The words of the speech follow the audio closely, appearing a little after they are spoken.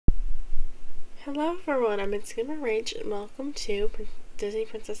Hello everyone, I'm Rage and welcome to Disney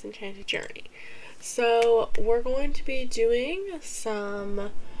Princess Enchanted Journey. So, we're going to be doing some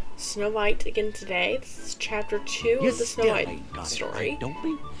Snow White again today. This is chapter 2 of the Snow White story. Don't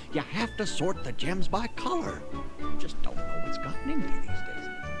we? You have to sort the gems by color. Just don't know what's gotten into you these days.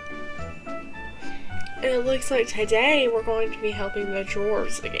 And it looks like today we're going to be helping the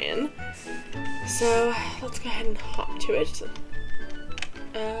dwarves again. So, let's go ahead and hop to it.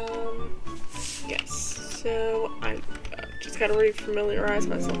 Yes, so I just gotta re-familiarize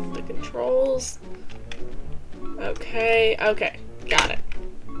myself with the controls. Okay, got it.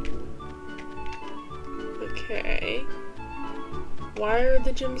 Okay. Why are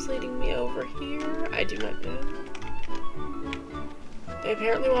the gems leading me over here? I do not know. They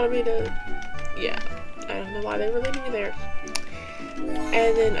apparently wanted me to, yeah, I don't know why they were leading me there.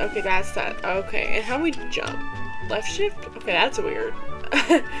 And then, okay, that's that. Okay, and how do we jump? Left shift? Okay, that's weird.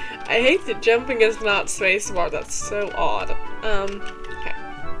 I hate that jumping is not spacebar. That's so odd. Okay.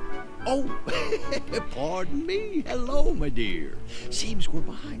 Oh, pardon me. Hello, my dear. Seems we're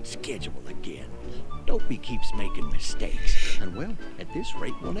behind schedule again. Dopey keeps making mistakes. And well, at this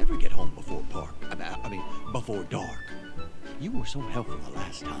rate, we'll never get home before before dark. You were so helpful the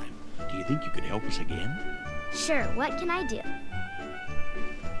last time. Do you think you could help us again? Sure, what can I do?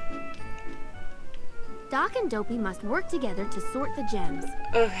 Doc and Dopey must work together to sort the gems.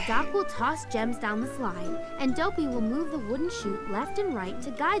 Okay. Doc will toss gems down the slide, and Dopey will move the wooden chute left and right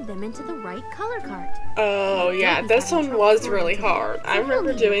to guide them into the right color cart. Oh yeah, this one was really hard. I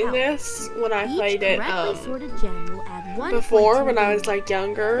remember doing this when I played it sorted gem will add one before when I was like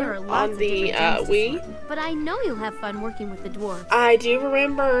younger on the Wii. But I know you'll have fun working with the dwarves. I do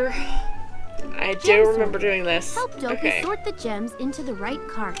remember doing this. Help Dopey sort the gems into the right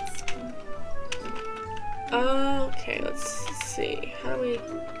carts. Okay, let's see. How do we...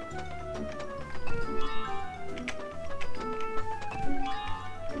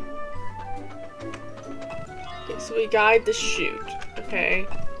 Okay, so we guide the chute. Okay.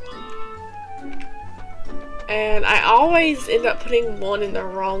 And I always end up putting one in the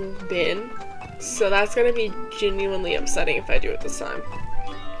wrong bin. So that's gonna be genuinely upsetting if I do it this time.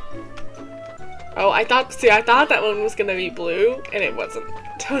 Oh, I thought that one was gonna be blue, and it wasn't.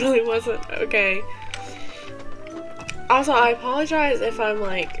 Totally wasn't. Okay. Also, I apologize if I'm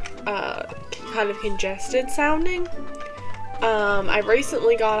like, kind of congested sounding. I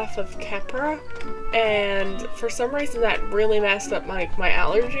recently got off of Keppra, and for some reason that really messed up my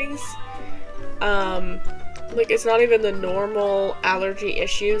allergies. Like, it's not even the normal allergy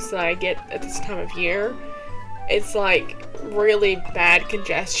issues that I get at this time of year. It's like really bad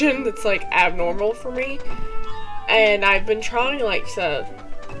congestion that's like abnormal for me. And I've been trying like to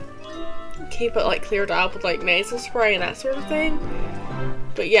keep it like cleared up with like nasal spray and that sort of thing,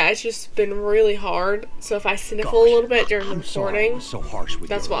 but yeah, it's just been really hard. So if I sniffle a little bit during the recording, so harsh with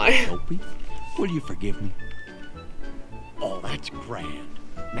that's you, why. Dopey. Will you forgive me? Oh, that's grand.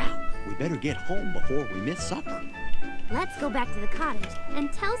 Now we better get home before we miss supper. Let's go back to the cottage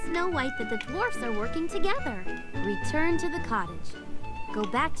and tell Snow White that the dwarfs are working together. Return to the cottage. Go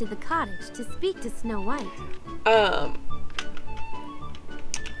back to the cottage to speak to Snow White.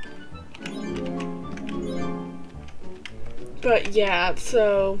 But yeah,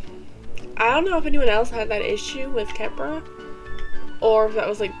 so I don't know if anyone else had that issue with Keppra, or if that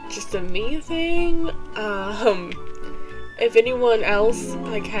was like just a me thing. If anyone else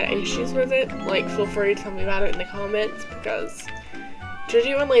like had issues with it, like feel free to tell me about it in the comments, because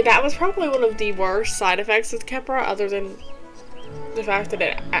genuinely that was probably one of the worst side effects with Keppra, other than the fact that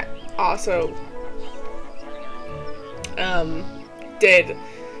it also did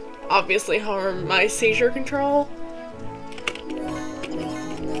obviously harm my seizure control.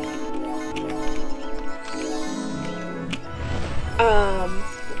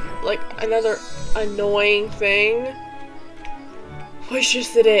 Like another annoying thing was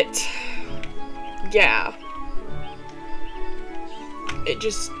just that it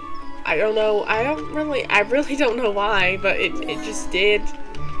just, I really don't know why, but it just did.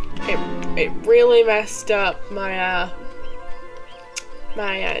 It really messed up my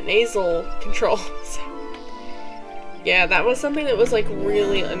my nasal controls. Yeah, that was something that was like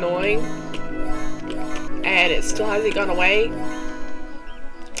really annoying, and it still hasn't gone away,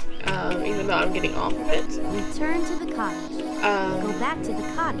 even though I'm getting off of it. Return to the cottage. Go back to the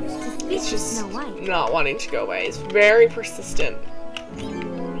cottage to speak to Snow White. Not wanting to go away. It's very persistent.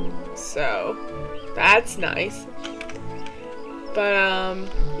 So that's nice. But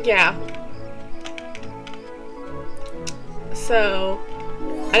yeah. So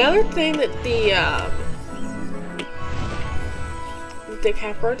another thing that the the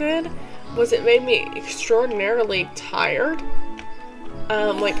Kepler did was it made me extraordinarily tired.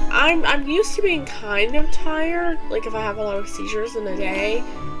 Like, I'm used to being kind of tired, like, if I have a lot of seizures in a day.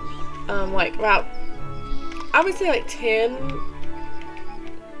 Like, about, I would say, like, 10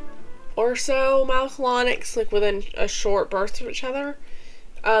 or so myocolonics, like, within a short burst of each other.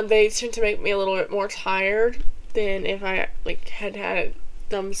 They tend to make me a little bit more tired than if I, like, had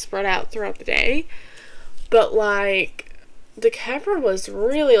them spread out throughout the day. But, like, the Kepler was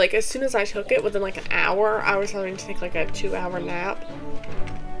really, like, as soon as I took it, within, like, an hour, I was having to take, like, a 2-hour nap.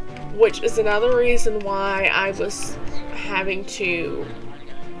 Which is another reason why I was having to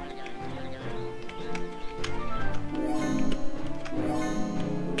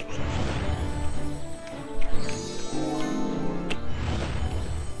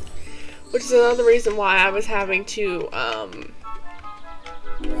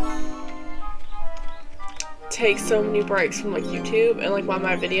take so many breaks from, like, YouTube, and, like, why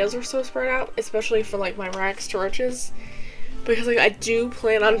my videos are so spread out, especially for, like, my rags to riches. Because, like, I do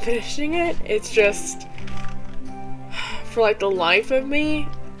plan on finishing it. It's just, for, like, the life of me,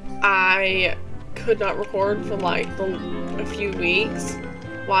 I could not record for, like, a few weeks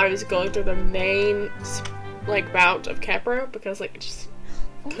while I was going through the main, like, bout of Kepler, because, like, I just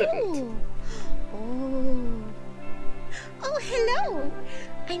couldn't. Oh, hello.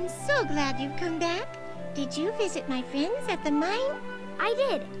 I'm so glad you've come back. Did you visit my friends at the mine? I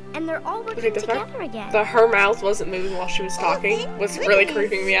did, and they're all working together again. Her mouth wasn't moving while she was talking was really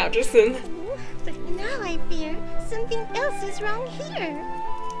creeping me out just then. But now I fear something else is wrong here.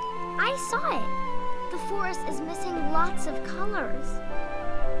 I saw it. The forest is missing lots of colors.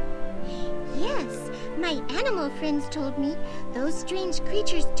 Yes, my animal friends told me those strange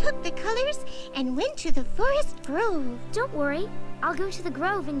creatures took the colors and went to the forest grove. Don't worry, I'll go to the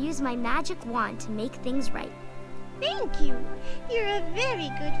grove and use my magic wand to make things right. Thank you. You're a very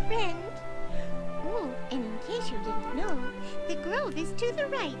good friend. Oh, and in case you didn't know, the grove is to the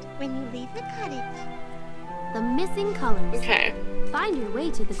right when you leave the cottage. The missing colors. Okay. Find your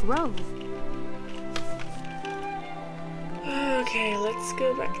way to the grove. Okay, let's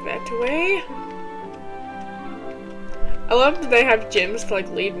go back that way. I love that they have gyms to, like,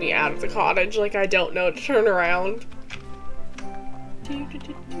 lead me out of the cottage, like I don't know to turn around.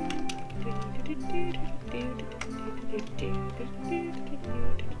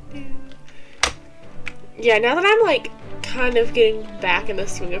 Yeah, now that I'm, like, kind of getting back in the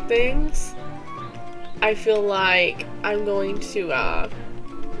swing of things, I feel like I'm going to,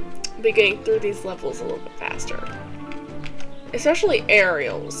 be getting through these levels a little bit faster. Especially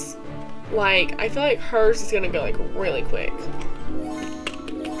Ariel's. Like, I feel like hers is gonna go, like, really quick.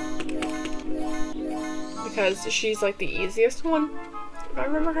 Because she's, like, the easiest one, if I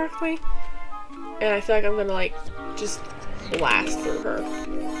remember correctly. And I feel like I'm gonna, like, just blast through her.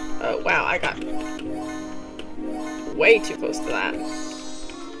 Oh, wow, I got way too close to that.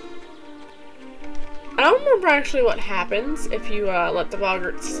 I don't remember actually what happens if you, let the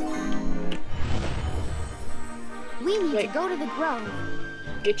boggarts... We need to go to the grove.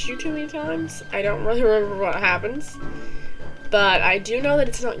 Get you too many times. I don't really remember what happens. But I do know that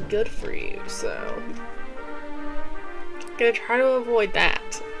it's not good for you, so... I'm gonna try to avoid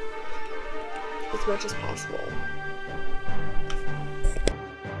that as much as possible.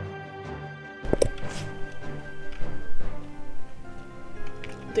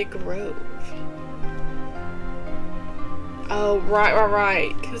 The grove. Oh,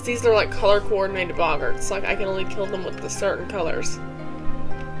 right. Because these are, like, color-coordinated boggarts. Like, I can only kill them with the certain colors.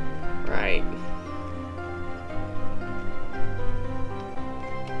 Right.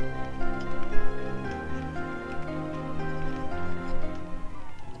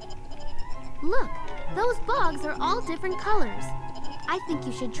 Look, those bogs are all different colors. I think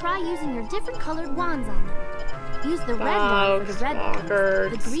you should try using your different colored wands on them. Use the red wand for the red bogs,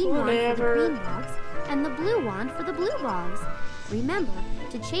 the green wand for the green bogs, and the blue wand for the blue bogs. Remember,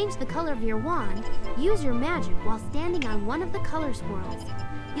 to change the color of your wand, use your magic while standing on one of the color swirls.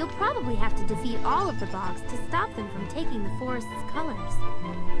 You'll probably have to defeat all of the bogs to stop them from taking the forest's colors.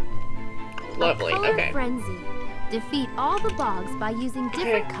 Lovely, color okay. Frenzy. Defeat all the bogs by using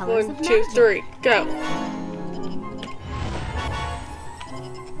different colors of 1, 2, magic. 3, go!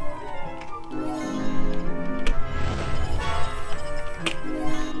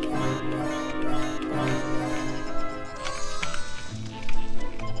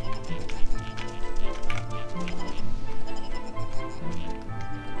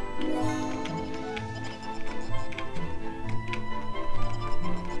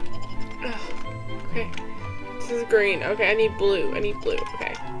 Okay. This is green. Okay, I need blue.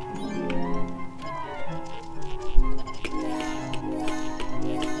 Okay.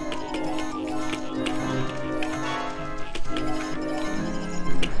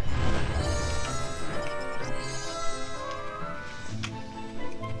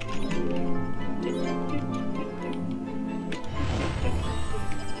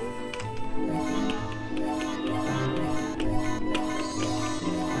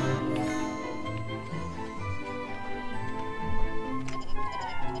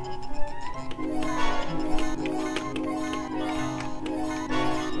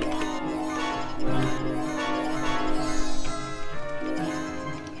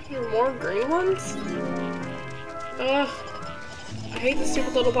 green ones? Ugh. I hate the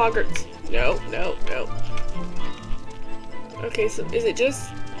stupid little boggarts. No, no, no. Okay, so is it just...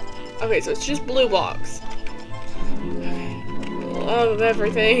 Okay, so it's just blue blocks. Okay. Love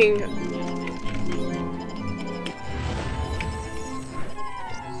everything.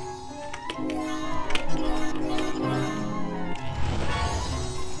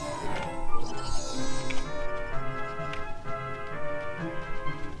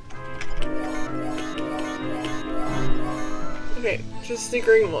 Okay, just the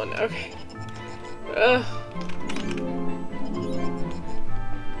green one. Okay. Ugh.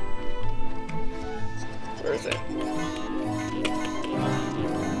 Where is it?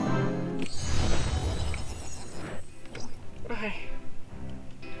 Okay.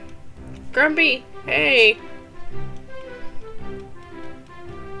 Grumpy! Hey!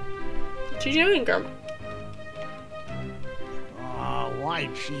 What you doing, Grump? Oh,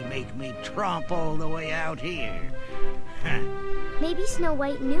 why'd she make me tromp all the way out here? Maybe Snow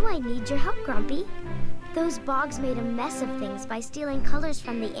White knew I'd need your help, Grumpy. Those bogs made a mess of things by stealing colors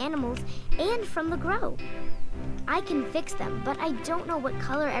from the animals and from the grove. I can fix them, but I don't know what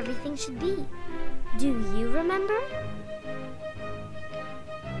color everything should be. Do you remember?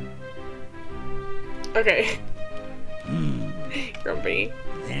 Okay. Grumpy.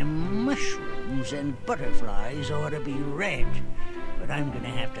 Them mushrooms and butterflies ought to be red, but I'm gonna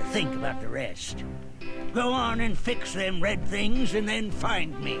have to think about the rest. Go on and fix them red things and then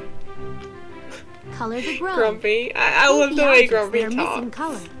find me. Color the grove. Grumpy. I love the way Grumpy talks. Missing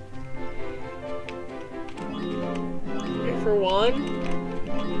color. Okay, for one,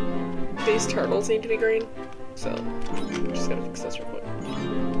 these turtles need to be green. So, I'm just gonna fix this real quick.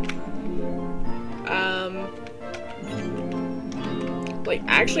 Like,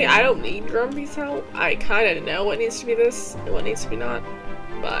 actually, I don't need Grumpy's help. I kind of know what needs to be this and what needs to be not.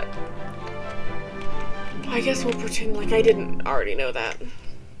 But, I guess we'll pretend like I didn't already know that.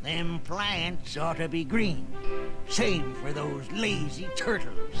 Them plants ought to be green. Same for those lazy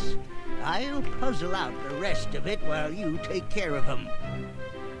turtles. I'll puzzle out the rest of it while you take care of them.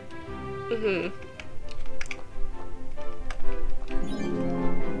 Mm-hmm.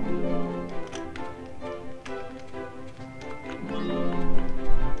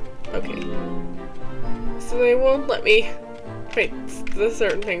 Okay. So they won't let me fix the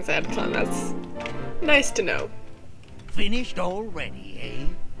certain things ahead of time. That's nice to know. Finished already, eh?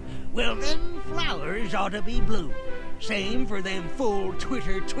 Well, them flowers ought to be blue. Same for them full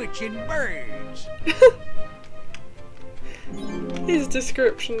twitter-twitching birds. His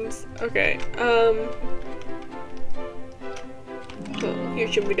descriptions. Okay, oh,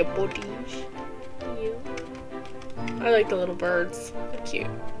 here should be the bodies. Yeah. I like the little birds. They're cute.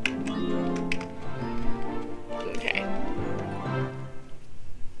 Okay.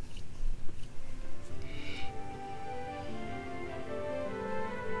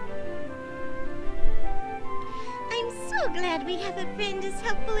 I'm so glad we have a friend as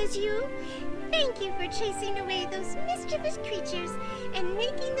helpful as you. Thank you for chasing away those mischievous creatures and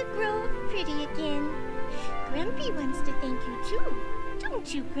making the grove pretty again. Grumpy wants to thank you too,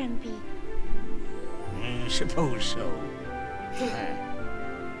 don't you, Grumpy? Suppose so.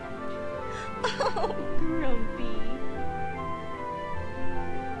 Oh, Grumpy.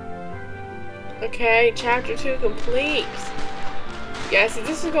 Okay, chapter 2 complete. Yeah, see,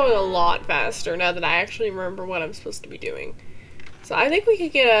 this is going a lot faster now that I actually remember what I'm supposed to be doing. So I think we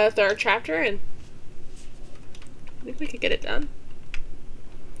could get a third chapter and I think we could get it done.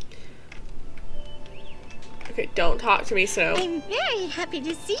 Okay, don't talk to me, Snow. I'm very happy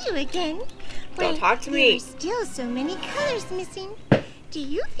to see you again. Don't talk to me. There are still so many colors missing. Do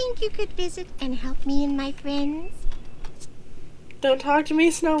you think you could visit and help me and my friends? Don't talk to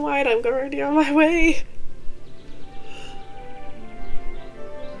me, Snow White. I'm already on my way.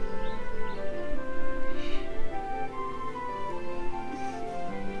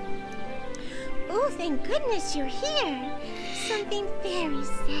 Oh, thank goodness you're here. Something very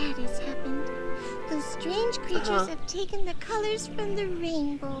sad has happened. Those strange creatures have taken the colors from the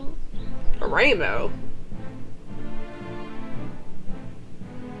rainbow. A rainbow?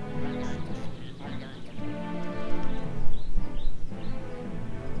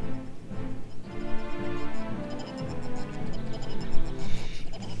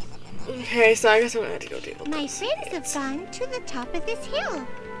 Okay, so I guess I'm gonna have to go deal with My this. friends have gone to the top of this hill.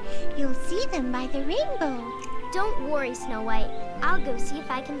 You'll see them by the rainbow. Don't worry, Snow White. I'll go see if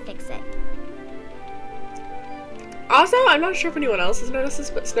I can fix it. Also, I'm not sure if anyone else has noticed this,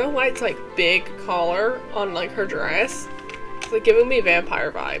 but Snow White's like big collar on like her dress is like giving me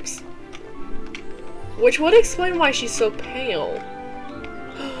vampire vibes. Which would explain why she's so pale.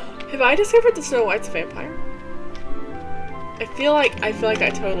 Have I discovered that Snow White's a vampire? I feel like I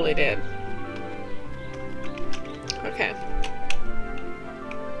totally did. Okay.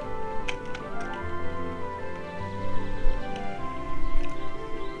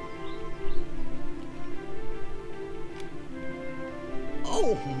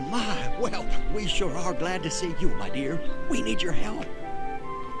 Oh my, well, we sure are glad to see you, my dear. We need your help.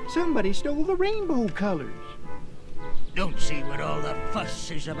 Somebody stole the rainbow colors. Don't see what all the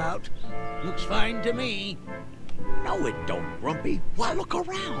fuss is about. Looks fine to me. No, it don't, Grumpy. Why, look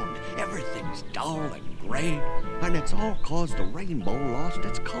around. Everything's dull and gray, and it's all 'cause the rainbow lost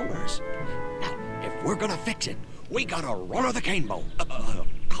its colors. Now, if we're gonna fix it, we gotta color the rainbow.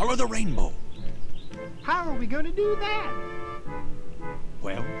 Color the rainbow. How are we gonna do that?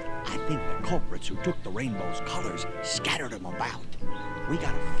 Well, I think the culprits who took the rainbow's colors scattered them about. We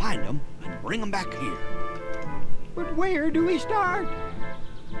gotta find them and bring them back here. But where do we start?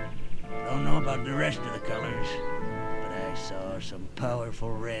 Don't know about the rest of the colors, but I saw some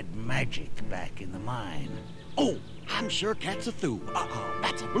powerful red magic back in the mine. Oh, I'm sure that's a thoo.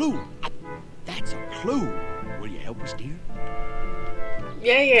 That's a blue. That's a clue. Will you help us, dear?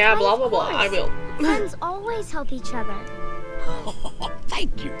 Yeah, blah, blah, blah. I will. Friends always help each other.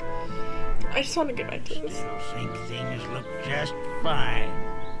 Thank you. I just want to get back to this. Still think things look just fine.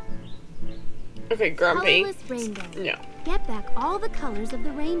 Okay, Grumpy. Colorless rainbow. No. Get back all the colors of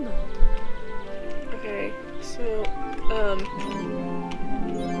the rainbow. Okay, so,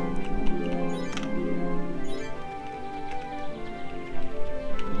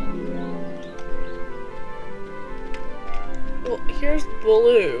 well, here's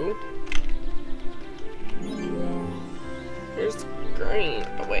blue. Here's green.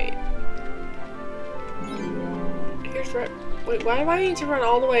 Oh, wait. Here's red. Wait, why do I need to run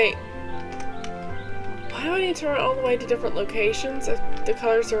all the way? Why do I need to run all the way to different locations if the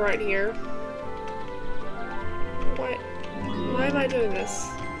colors are right here? Why am I doing this?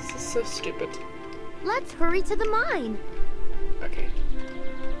 This is so stupid. Let's hurry to the mine. Okay.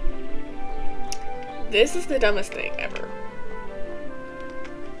 This is the dumbest thing ever.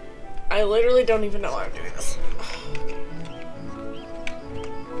 I literally don't even know why I'm doing this.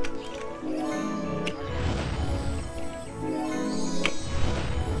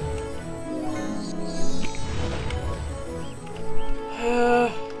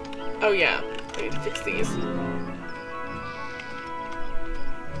 Oh yeah, I need to fix these.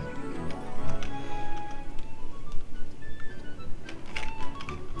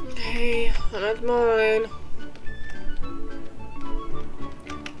 Okay, I'm at mine.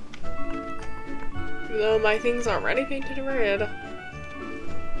 Even though my things aren't ready painted red.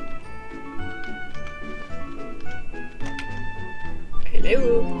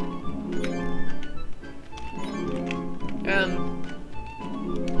 Hello.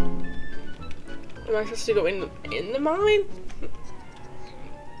 Am I supposed to go in the mine?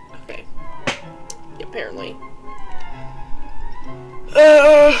 Okay. Yeah, apparently.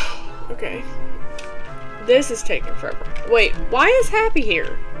 Okay. This is taking forever. Wait, why is Happy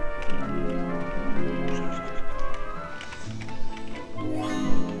here?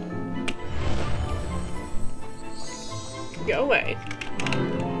 Go away.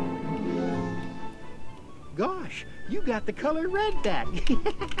 Gosh, you got the color red back.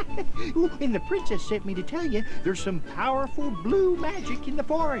 And the princess sent me to tell you there's some powerful blue magic in the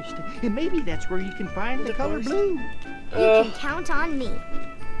forest. And maybe that's where you can find the color blue. You can count on me.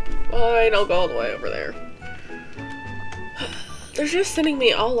 Fine, I'll go all the way over there. They're just sending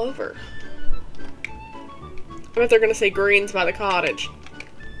me all over. I bet they're gonna say greens by the cottage.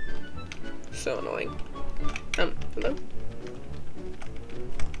 So annoying. Hello?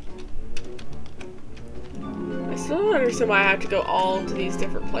 I still don't understand why I have to go all to these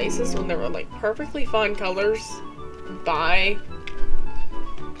different places when there were like perfectly fun colors by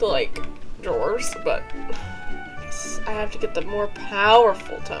the like drawers, but I guess I have to get the more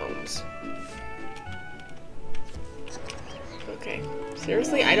powerful tones. Okay,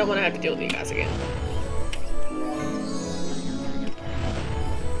 seriously, I don't want to have to deal with you guys again.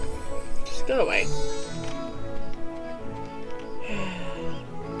 Just go away.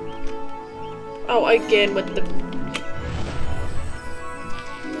 Oh, again with the...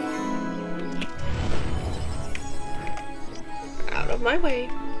 Out of my way.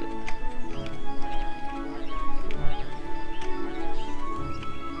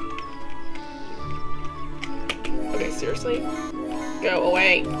 Okay, seriously? Go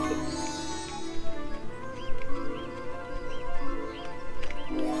away.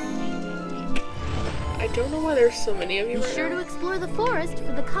 I don't know why there's so many of you Be right sure now. to explore the forest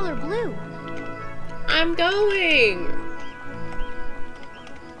for the color blue. I'm going!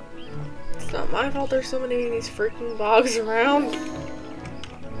 not my fault there's so many of these freaking bogs around.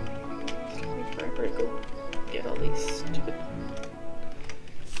 It's gonna be forever to go get all these stupid...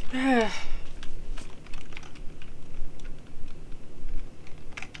 I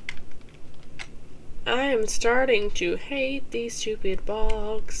am starting to hate these stupid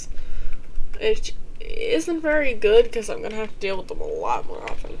bogs. It isn't very good because I'm gonna have to deal with them a lot more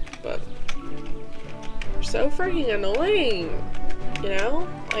often, but they're so freaking annoying, you know?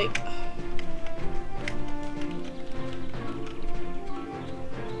 Like,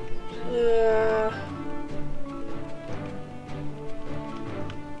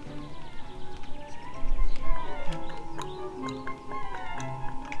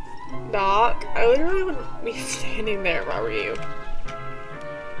 Doc, I literally wouldn't be standing there if I were you.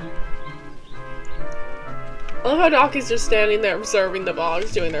 I love how Doc is just standing there observing the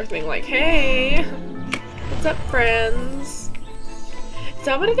bogs doing their thing like, hey, what's up, friends? Is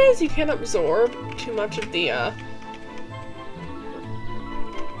that what it is? You can't absorb too much of the, I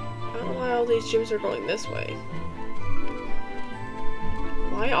don't know why all these gyms are going this way.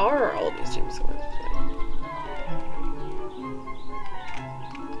 Why are all these gyms going this way?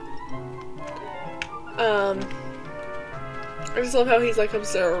 I just love how he's like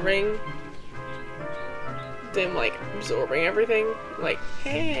observing them, like absorbing everything. Like,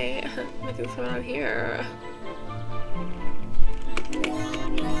 hey, look what's going on here.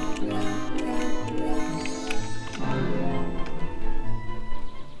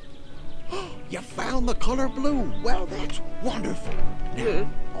 You found the color blue. Well, that's wonderful. Now,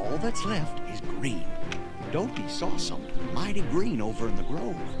 all that's left is green. Dopey saw something mighty green over in the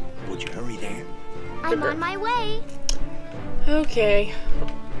grove. Would you hurry there? I'm on my way. Okay.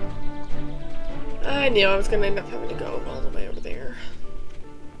 I knew I was gonna end up having to go all the way over there.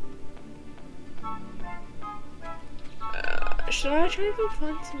 Should I try to go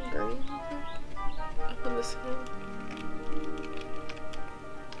find some green up on this hill?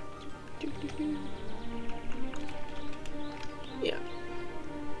 Yeah.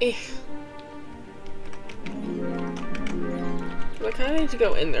 I kind of need to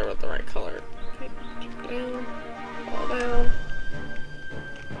go in there with the right color. Okay, down, fall down.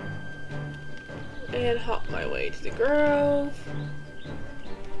 And hop my way to the grove.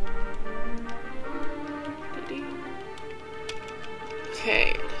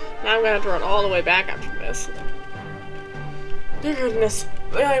 Okay, now I'm gonna have to run all the way back after this. Dear goodness,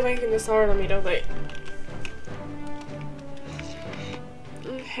 they're making this hard on me, don't they?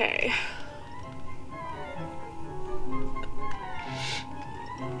 Okay.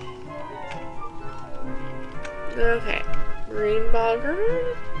 Okay, green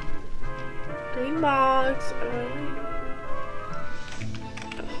bogger. Green box.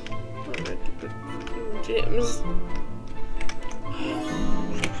 Gyms.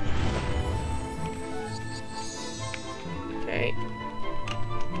 Okay.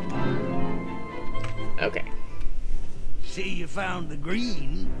 Okay. See, you found the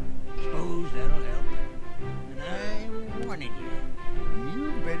green. Suppose that'll help. And I'm warning you.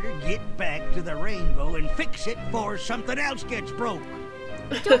 You better get back to the rainbow and fix it before something else gets broke.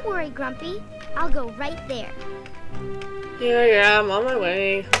 Don't worry, Grumpy. I'll go right there. Yeah, I'm on my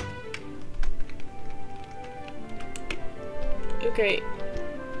way. Okay.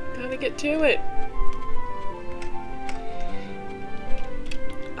 Gotta get to it.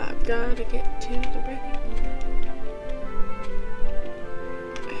 I've gotta get to the rainbow.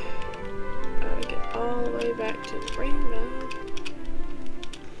 Gotta get all the way back to the rainbow.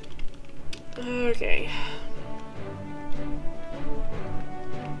 Okay.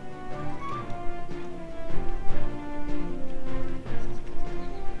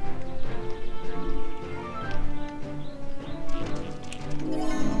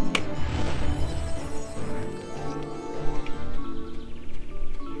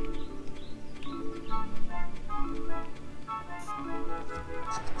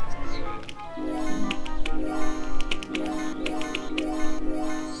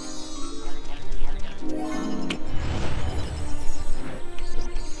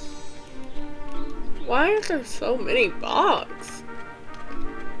 Why are there so many bogs?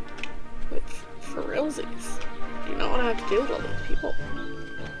 Like, for realsies. Do not want to have to deal with all these people.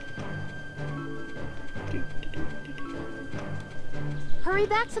 Hurry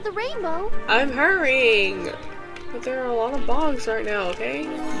back to the rainbow. I'm hurrying! But there are a lot of bogs right now, okay?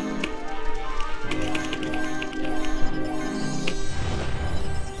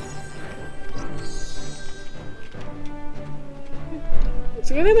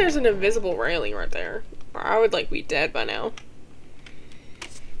 It's good that there's an invisible railing right there. Or I would, like, be dead by now.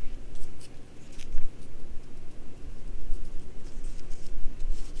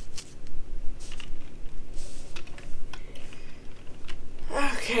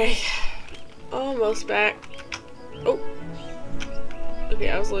 Okay. Almost back. Oh. Okay,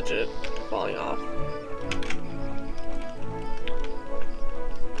 I was legit falling off.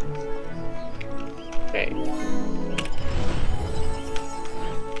 Okay.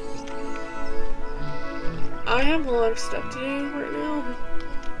 I have a lot of stuff to do right now.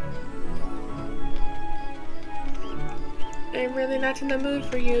 I'm really not in the mood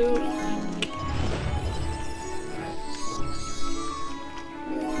for you.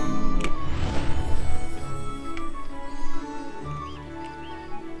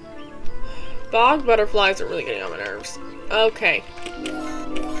 Bog butterflies are really getting on my nerves. Okay.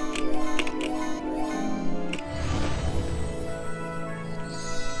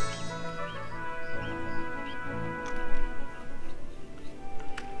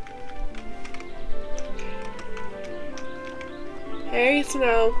 Hey,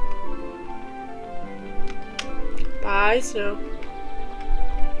 Snow. Bye, Snow.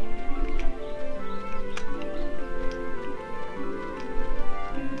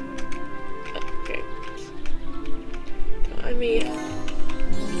 Okay. Me.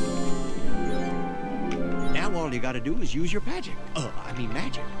 Now all you gotta do is use your magic.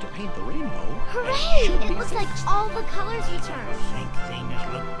 Magic to paint the rainbow. Hooray! It looks like all the colors returned. I think things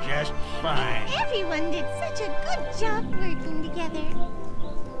look just fine. Everyone did such a good job working together.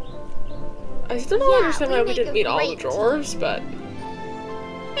 I still don't understand why we didn't meet all the drawers, but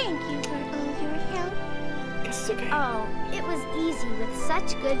Thank you for all your help. I guess it's okay. Oh, it was easy with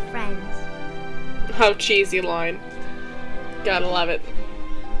such good friends. How cheesy line. Gotta love it.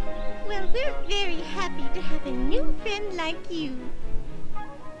 Well, we're very happy to have a new friend like you.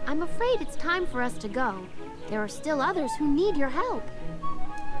 I'm afraid it's time for us to go. There are still others who need your help.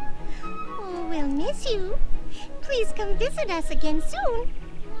 Oh, we'll miss you. Please come visit us again soon.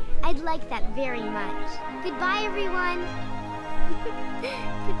 I'd like that very much. Goodbye, everyone.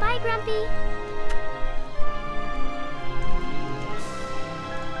 Goodbye, Grumpy.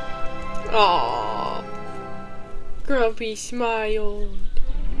 Aww. Grumpy smiled.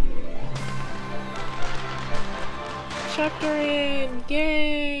 Chapter in!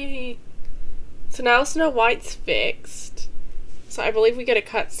 Yay! So now Snow White's fixed. So I believe we get a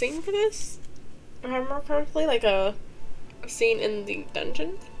cutscene for this. If I remember correctly, like a scene in the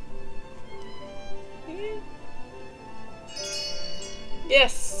dungeon. Yeah.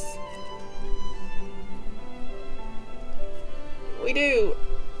 Yes! We do!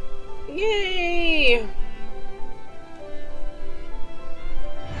 Yay!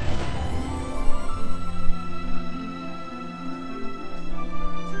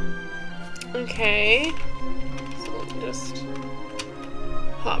 Okay, so we'll just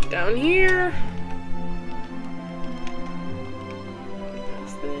hop down here.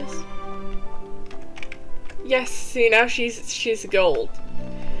 Past this. Yes, see now she's gold.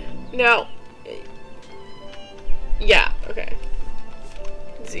 Now, yeah, okay.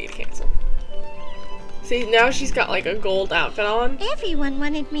 Z to cancel. See, now she's got like a gold outfit on. Everyone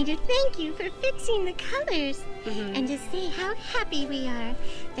wanted me to thank you for fixing the colors and to say how happy we are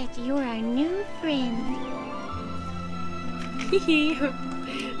that you're our new friend.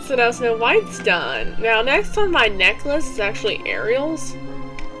 So now Snow White's done. Now next on my necklace is actually Ariel's.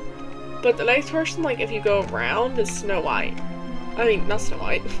 But the next person, like if you go around, is Snow White. I mean, not Snow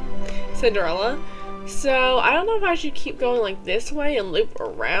White. Cinderella. So I don't know if I should keep going like this way and loop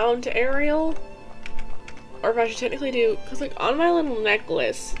around to Ariel. Or if I should technically do, because like on my little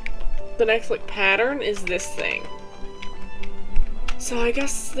necklace, the next like pattern is this thing. So I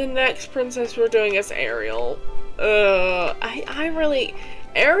guess the next princess we're doing is Ariel. I really,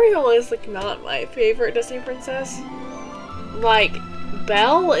 Ariel is like not my favorite Disney princess. Like,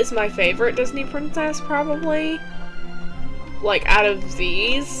 Belle is my favorite Disney princess probably. Like out of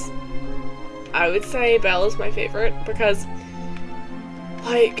these, I would say Belle is my favorite because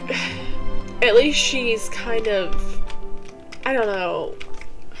like, at least she's kind of, I don't know,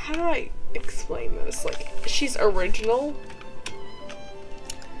 how do I explain this? Like, she's original,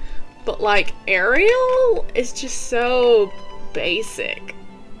 but like, Ariel is just so basic.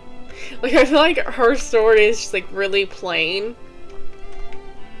 Like, I feel like her story is just like really plain,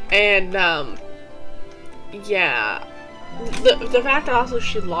 and yeah, the fact that also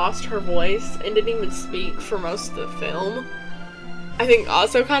she lost her voice and didn't even speak for most of the film, I think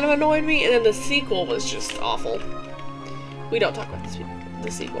also kind of annoyed me, and then the sequel was just awful. We don't talk about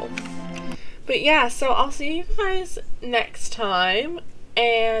the sequel. But yeah, so I'll see you guys next time,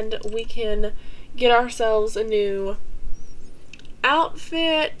 and we can get ourselves a new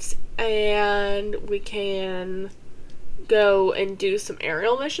outfit, and we can go and do some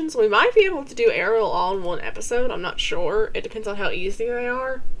aerial missions. We might be able to do aerial all in one episode. I'm not sure. It depends on how easy they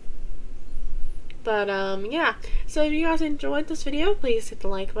are. But, yeah. So if you guys enjoyed this video, please hit the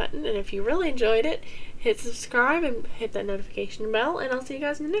like button. And if you really enjoyed it, hit subscribe and hit that notification bell. And I'll see you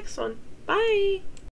guys in the next one. Bye!